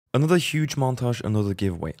Another huge montage, another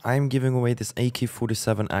giveaway. I am giving away this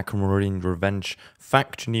AK-47 Aquamarine Revenge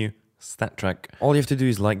Factory New stat track. All you have to do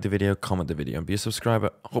is like the video, comment the video, and be a subscriber.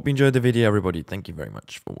 Hope you enjoyed the video, everybody. Thank you very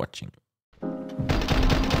much for watching.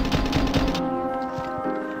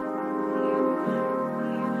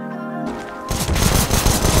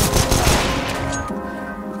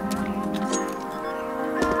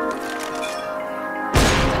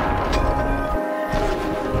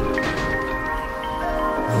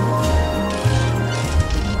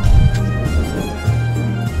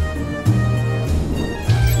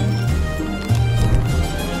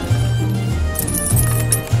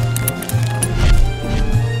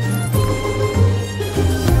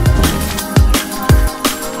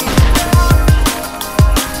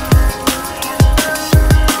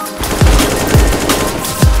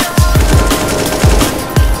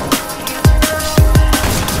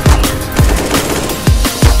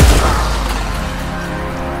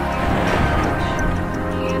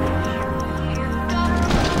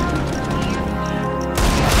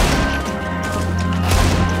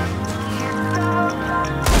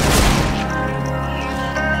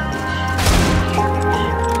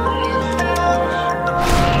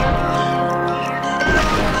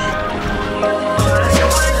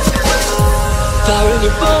 Fire in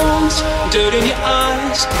your bones, dirt in your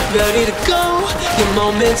eyes, ready to go. Your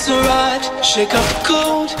moment's arrived. Shake off the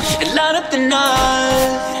cold and light up the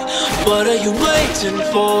night. What are you waiting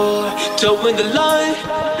for? Towing the line,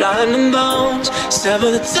 blind and bound.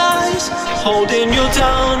 Sever the ties, holding you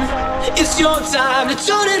down. It's your time to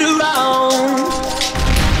turn it around.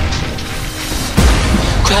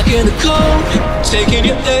 Cracking the code, taking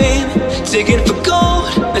your aim, digging for gold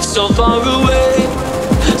that's so far away.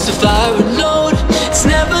 So fire and load, it's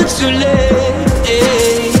never too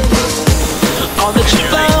late. All that you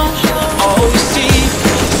found, all you see,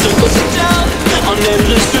 circles it down on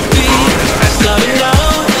endless repeat. Starting now,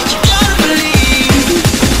 you gotta believe.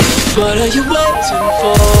 What are you waiting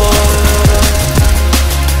for?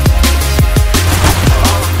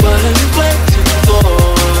 What are you waiting for?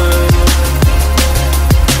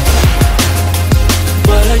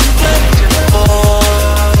 What are you waiting for?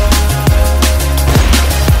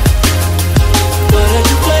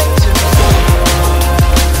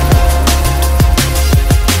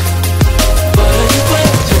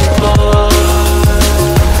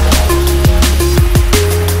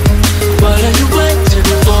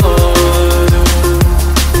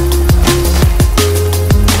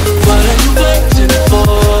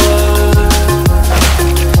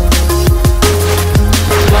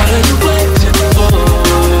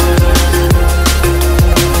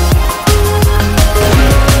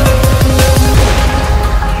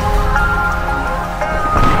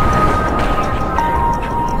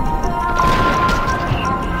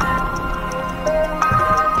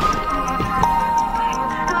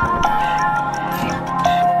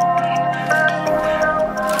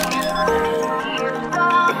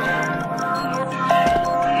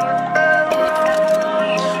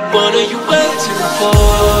 What are you waiting for?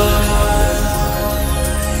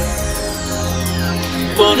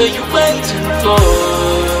 What are you waiting for?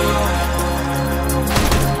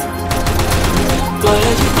 What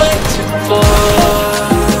are you waiting for?